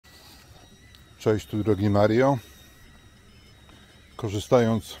Cześć, tu drogi Mario.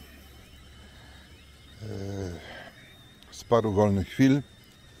 Korzystając z paru wolnych chwil,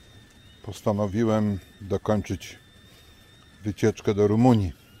 postanowiłem dokończyć wycieczkę do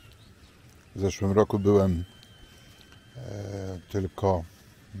Rumunii. W zeszłym roku byłem tylko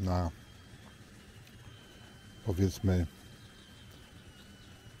na, powiedzmy,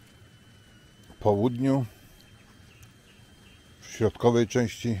 południu, w środkowej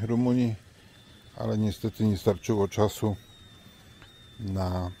części Rumunii, ale niestety nie starczyło czasu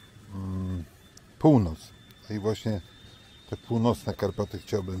na północ. I właśnie te północne Karpaty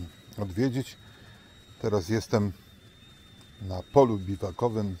chciałbym odwiedzić. Teraz jestem na polu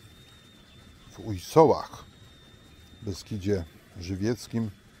biwakowym w Wesołach, w Beskidzie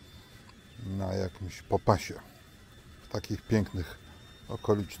Żywieckim, na jakimś popasie, w takich pięknych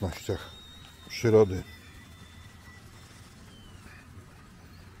okolicznościach przyrody.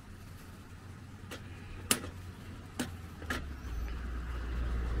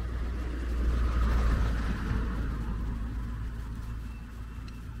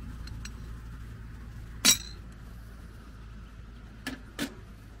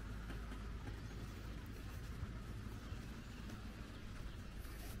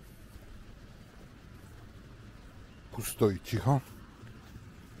 Pusto i cicho.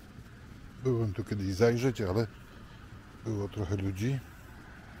 Byłem tu kiedyś zajrzeć, ale było trochę ludzi.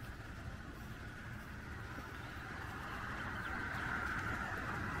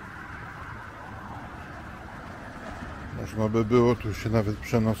 Można by było tu się nawet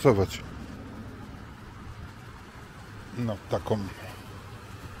przenocować nad taką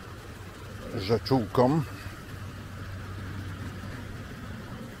rzeczółką,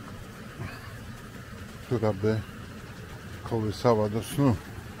 która by kołysała do snu.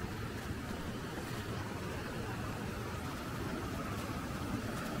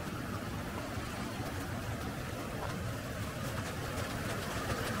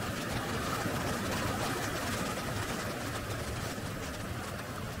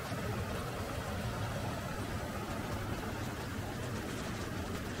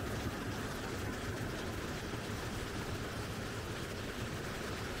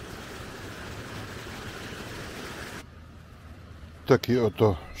 Taki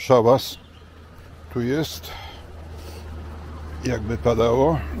oto szałas tu jest, jakby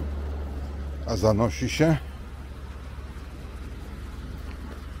padało, a zanosi się.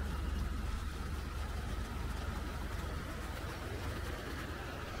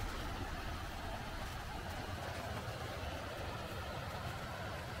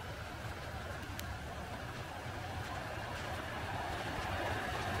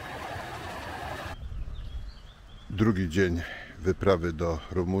 Drugi dzień wyprawy do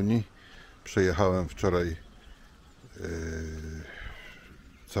Rumunii. Przejechałem wczoraj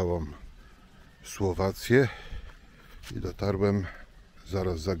całą Słowację i dotarłem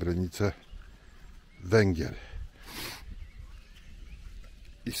zaraz za granicę Węgier.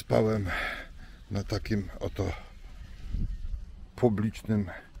 I spałem na takim oto publicznym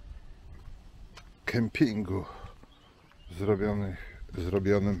kempingu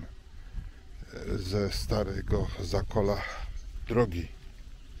zrobionym ze starego zakola drogi.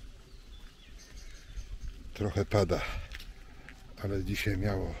 Trochę pada, ale dzisiaj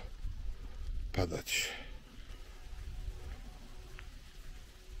miało padać.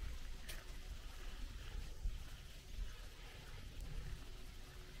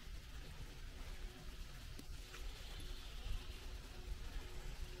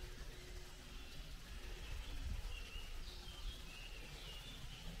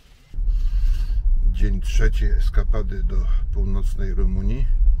 Dzień trzeci eskapady do północnej Rumunii.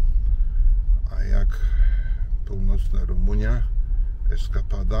 A jak północna Rumunia,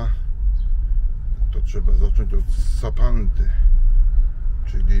 eskapada, to trzeba zacząć od Sapanty,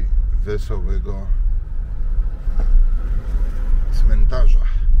 czyli wesołego cmentarza.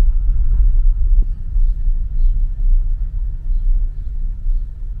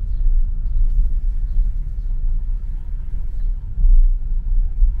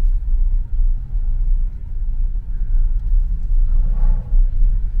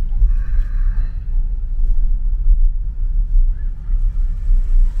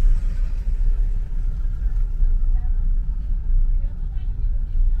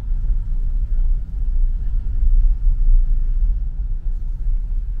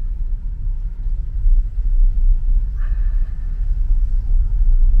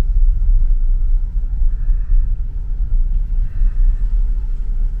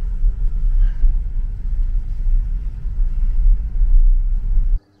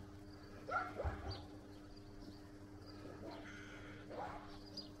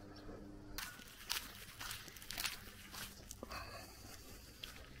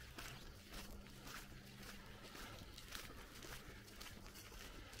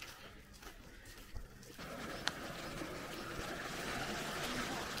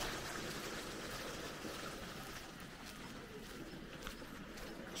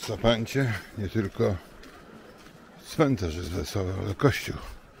 W Sapancie nie tylko cmentarz jest wesoły, ale kościół.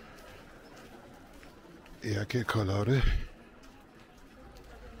 I jakie kolory?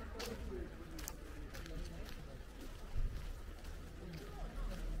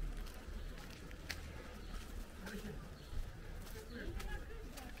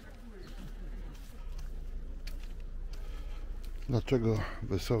 Dlaczego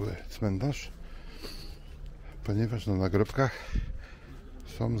wesoły cmentarz? Ponieważ na nagrobkach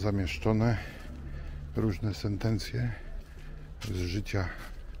są zamieszczone różne sentencje z życia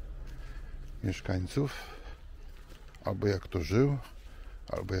mieszkańców, albo jak kto żył,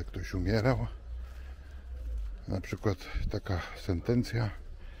 albo jak ktoś umierał. Na przykład taka sentencja: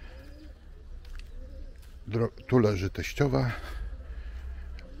 tu leży teściowa,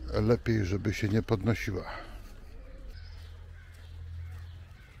 lepiej żeby się nie podnosiła.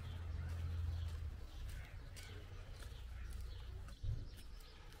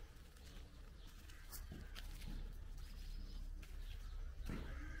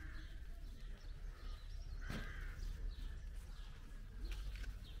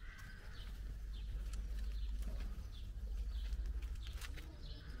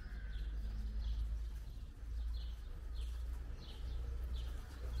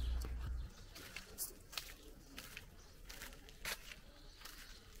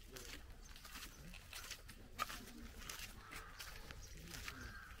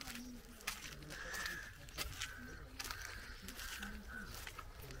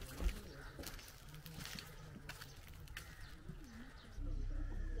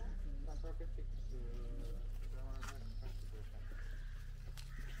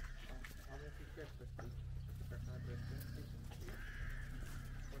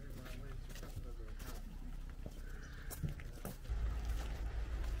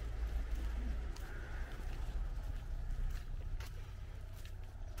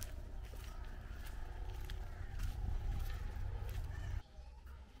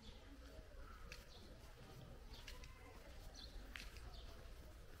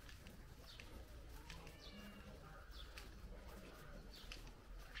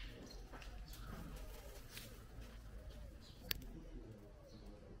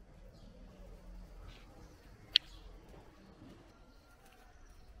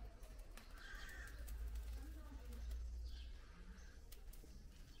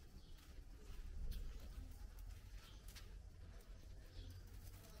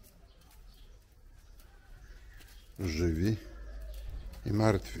 Żywi i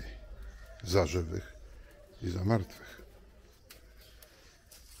martwi, za żywych i za martwych.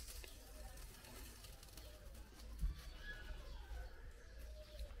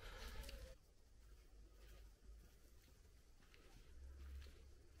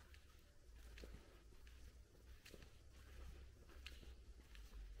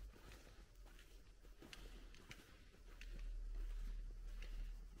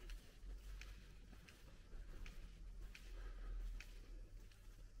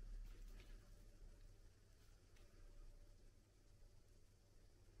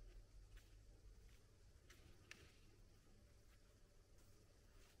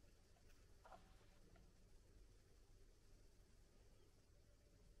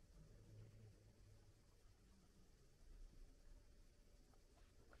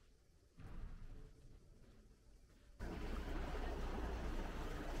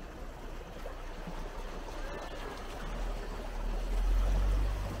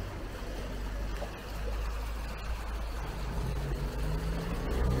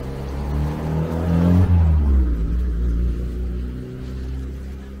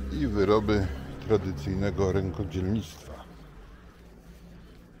 Wyroby tradycyjnego rękodzielnictwa.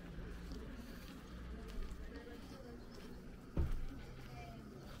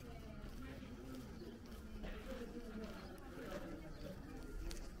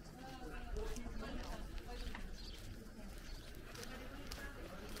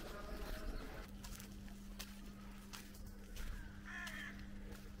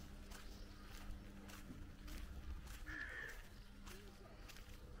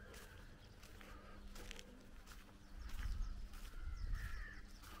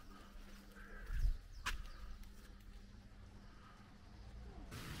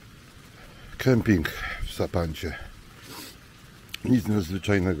 Kemping w Sapancie. Nic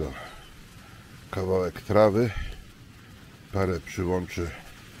nadzwyczajnego. Kawałek trawy, parę przyłączy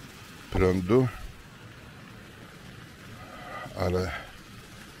prądu, ale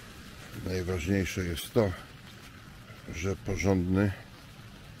najważniejsze jest to, że porządny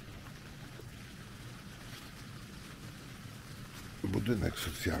budynek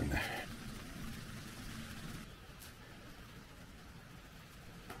socjalny.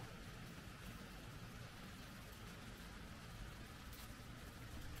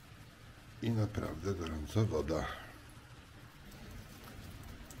 I naprawdę gorąca woda.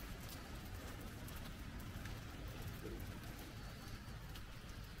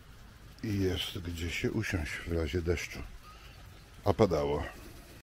 I jest gdzie się usiąść w razie deszczu. A padało.